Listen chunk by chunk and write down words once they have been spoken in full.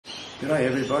G'day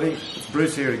everybody, it's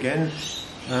Bruce here again.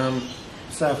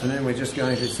 This afternoon we're just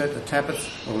going to set the tappets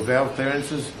or the valve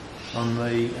clearances on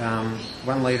the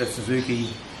 1 litre Suzuki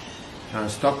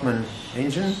Stockman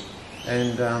engine,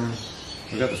 and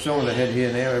we've got the cylinder head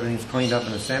here now. Everything's cleaned up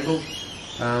and assembled.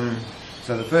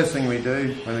 So the first thing we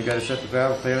do when we go to set the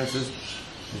valve clearances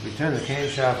is we turn the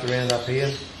camshaft around up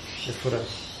here, just put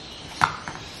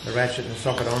the ratchet and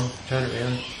socket on, turn it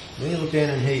around. When you look down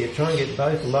in here, you try and get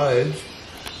both lobes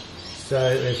so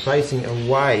they're facing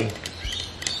away.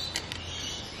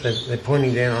 They're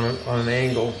pointing down on an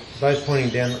angle, both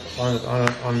pointing down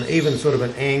on even sort of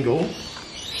an angle.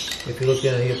 If you look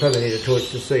down here, you probably need a torch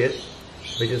to see it,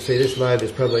 but you'll see this lobe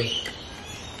is probably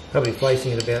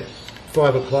facing at about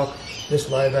 5 o'clock. This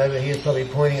lobe over here is probably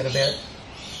pointing at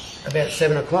about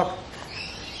 7 o'clock.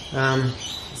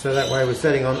 So that way we're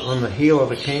setting on the heel of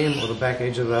the cam or the back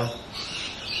edge of the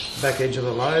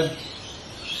lobe.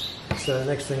 So the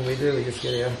next thing we do, we just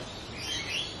get our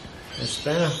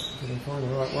spanner, if we can find the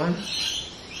right one. And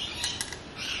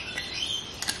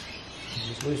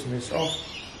just loosen this off.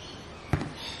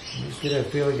 And just get our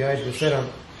feeler gauge. We're set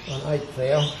on 8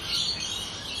 thou.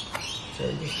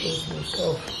 So just loosen this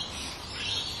off.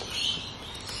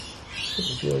 Put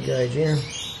the feeler gauge in.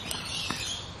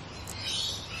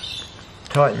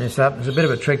 Tighten this up. There's a bit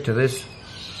of a trick to this.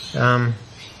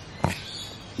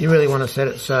 You really want to set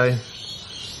it so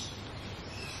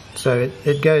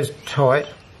it goes tight.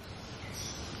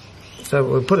 So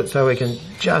we'll put it so we can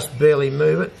just barely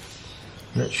move it,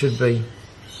 and it should be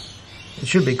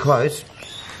close.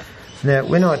 Now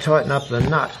when I tighten up the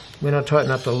nut, when I tighten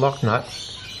up the lock nut,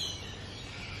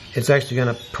 it's actually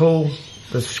going to pull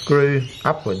the screw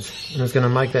upwards, and it's going to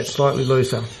make that slightly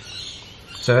looser.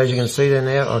 So as you can see there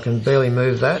now, I can barely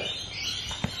move that.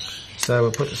 So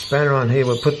we'll put the spanner on here,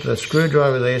 we'll put the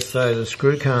screwdriver there so the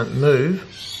screw can't move.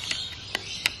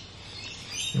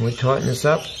 And we tighten this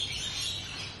up.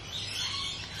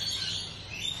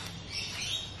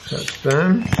 So it's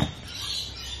firm.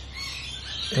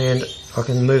 And I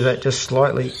can move that just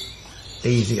slightly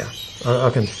easier. I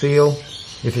can feel,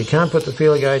 if you can't put the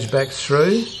feeler gauge back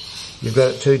through, you've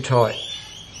got it too tight.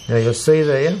 Now you'll see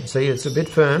there, see it's a bit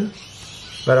firm,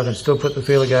 but I can still put the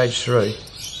feeler gauge through.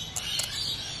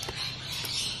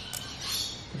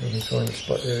 You can find the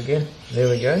spot there again. There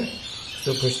we go.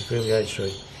 Still push the feeler gauge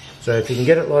through. So if you can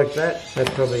get it like that,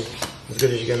 that's probably as good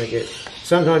as you're going to get.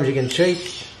 Sometimes you can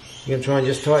cheat. You can try and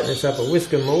just tighten this up a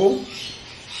whisker more,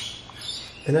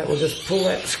 and that will just pull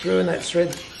that screw and that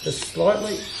thread just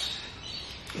slightly.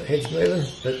 The head's moving,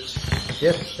 but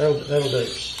yep, that'll do.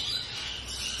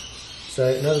 So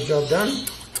another job done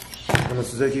on the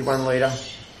Suzuki 1 litre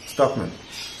Stockman.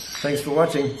 Thanks for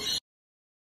watching.